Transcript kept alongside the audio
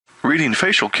Reading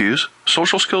facial cues,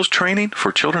 social skills training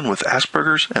for children with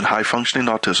Aspergers and high-functioning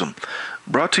autism.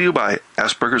 Brought to you by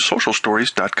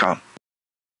AspergersSocialStories.com.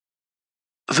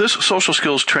 This social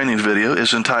skills training video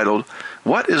is entitled,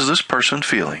 What is this person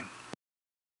feeling?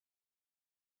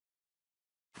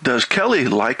 Does Kelly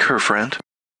like her friend?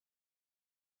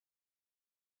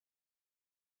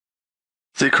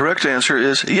 The correct answer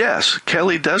is yes,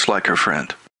 Kelly does like her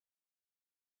friend.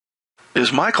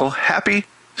 Is Michael happy,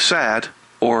 sad,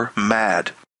 or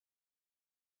mad?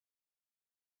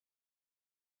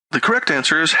 The correct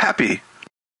answer is happy.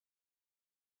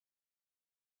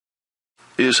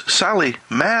 Is Sally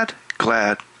mad,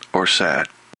 glad, or sad?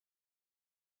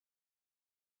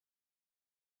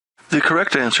 The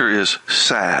correct answer is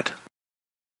sad.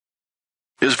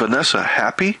 Is Vanessa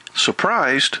happy,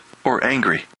 surprised, or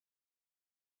angry?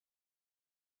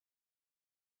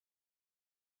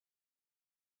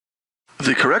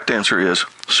 The correct answer is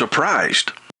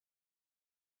surprised.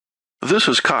 This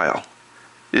is Kyle.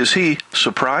 Is he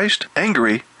surprised,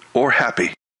 angry, or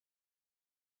happy?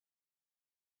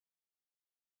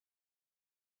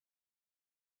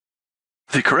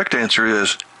 The correct answer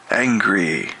is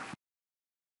angry.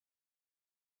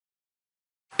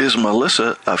 Is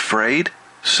Melissa afraid,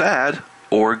 sad,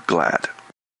 or glad?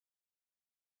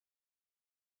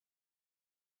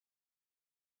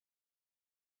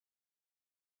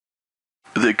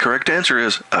 The correct answer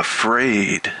is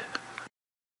afraid.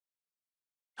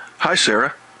 Hi,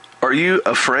 Sarah. Are you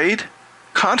afraid,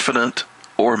 confident,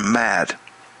 or mad?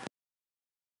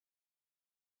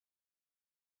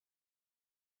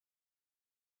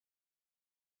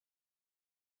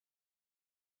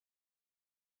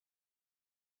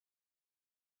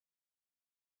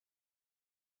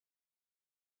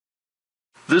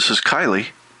 This is Kylie.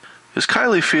 Is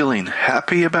Kylie feeling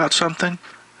happy about something,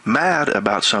 mad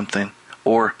about something,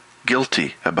 or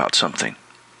guilty about something?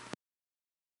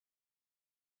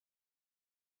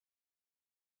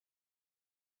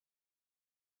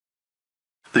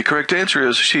 The correct answer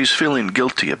is she's feeling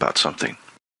guilty about something.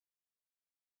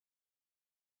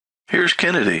 Here's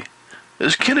Kennedy.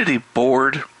 Is Kennedy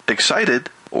bored, excited,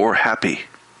 or happy?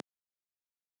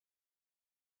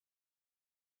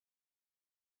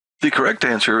 The correct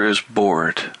answer is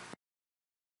bored.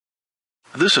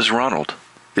 This is Ronald.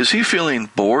 Is he feeling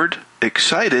bored,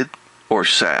 excited, or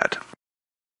sad?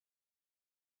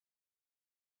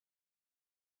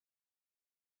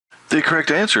 The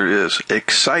correct answer is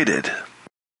excited.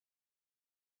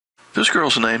 This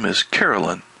girl's name is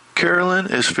Carolyn. Carolyn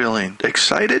is feeling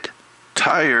excited,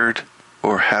 tired,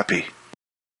 or happy.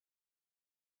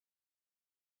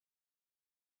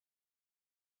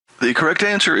 The correct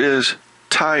answer is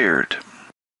tired.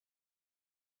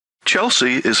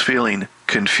 Chelsea is feeling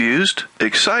confused,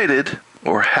 excited,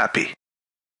 or happy.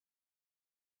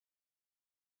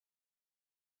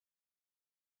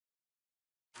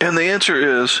 And the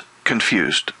answer is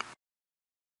confused.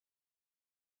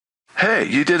 Hey,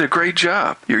 you did a great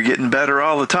job. You're getting better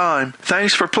all the time.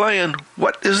 Thanks for playing.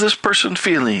 What is this person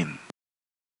feeling?